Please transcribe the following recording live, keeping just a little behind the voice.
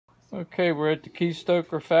Okay, we're at the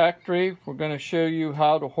Keystoker factory. We're going to show you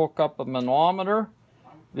how to hook up a manometer.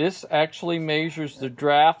 This actually measures the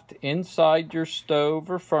draft inside your stove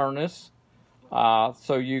or furnace,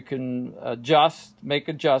 so you can make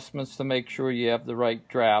adjustments to make sure you have the right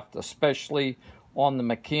draft, especially on the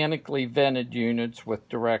mechanically vented units with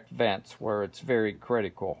direct vents where it's very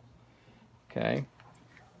critical. Okay,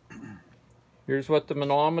 here's what the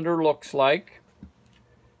manometer looks like.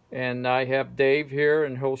 And I have Dave here,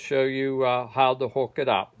 and he'll show you how to hook it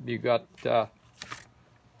up. You got,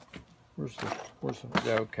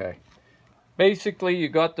 okay. Basically, you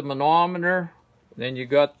got the manometer, then you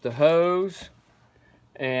got the hose,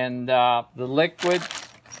 and the liquid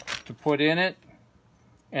to put in it,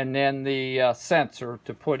 and then the sensor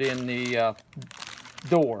to put in the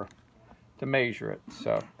door to measure it.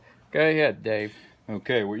 So, go ahead, Dave.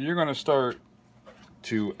 Okay, well, you're going to start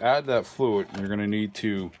to add that fluid. You're going to need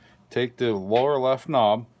to take the lower left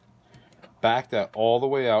knob, back that all the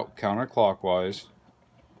way out counterclockwise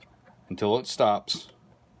until it stops.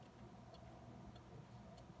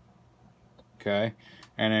 Okay,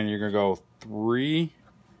 and then you're going to go 3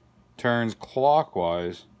 turns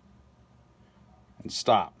clockwise and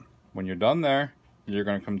stop. When you're done there, you're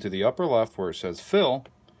going to come to the upper left where it says fill.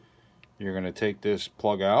 You're going to take this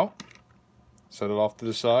plug out, set it off to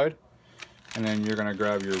the side, and then you're going to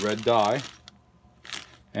grab your red dye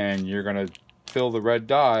and you're going to fill the red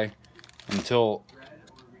dye until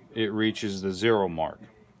it reaches the 0 mark.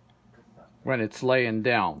 When it's laying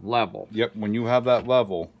down, level. Yep, when you have that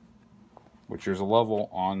level, which there's a level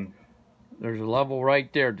on. There's a level right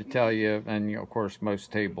there to tell you, and of course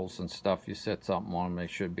most tables and stuff, you set something on them, they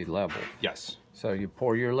should be level. Yes. So you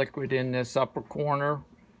pour your liquid in this upper corner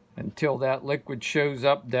until that liquid shows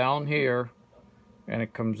up down here, and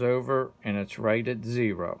it comes over and it's right at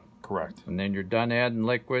 0. Correct. And then you're done adding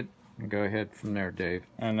liquid, and go ahead from there, Dave.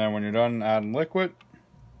 And then when you're done adding liquid,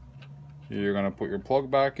 you're going to put your plug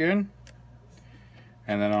back in,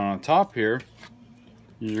 and then on the top here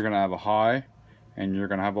you're going to have a high and you're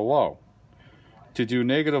going to have a low. To do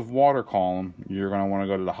negative water column, you're going to want to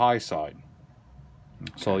go to the high side.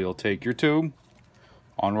 Okay. So you'll take your tube,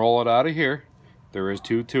 unroll it out of here. There is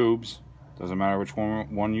 2 tubes. Doesn't matter which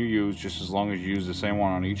one you use, just as long as you use the same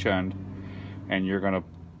one on each end. And you're going to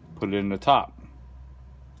put it in the top.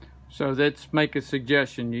 So let's make a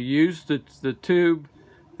suggestion. You use the tube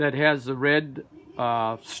that has the red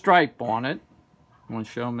stripe on it. You want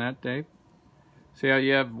to show them that, Dave? See how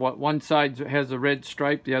you have one side has a red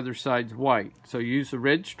stripe, the other side's white. So use the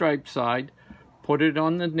red stripe side, put it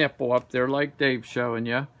on the nipple up there like Dave's showing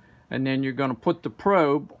you, and then you're going to put the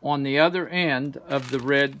probe on the other end of the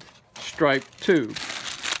red striped tube.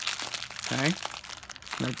 Okay?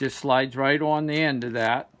 And it just slides right on the end of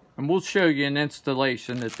that. And we'll show you an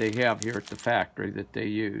installation that they have here at the factory that they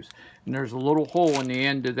use. And there's a little hole in the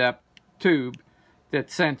end of that tube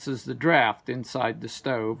that senses the draft inside the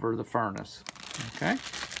stove or the furnace. Okay?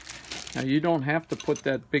 Now you don't have to put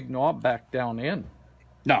that big knob back down in.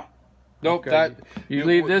 No. Nope. Okay. That you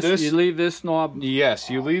leave this. You leave this knob. Yes,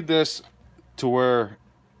 you leave this to where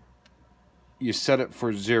you set it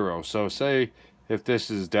for 0. So say if this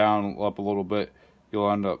is down up a little bit, you'll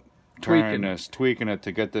end up tweaking it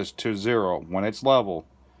to get this to 0 when it's level.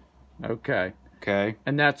 Okay. Okay.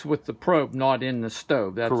 And that's with the probe, not in the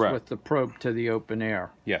stove. That's correct. With the probe to the open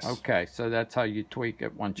air. Yes. Okay, so that's how you tweak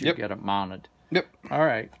it once you get it mounted. Yep. All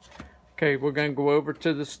right. Okay, we're going to go over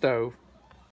to the stove.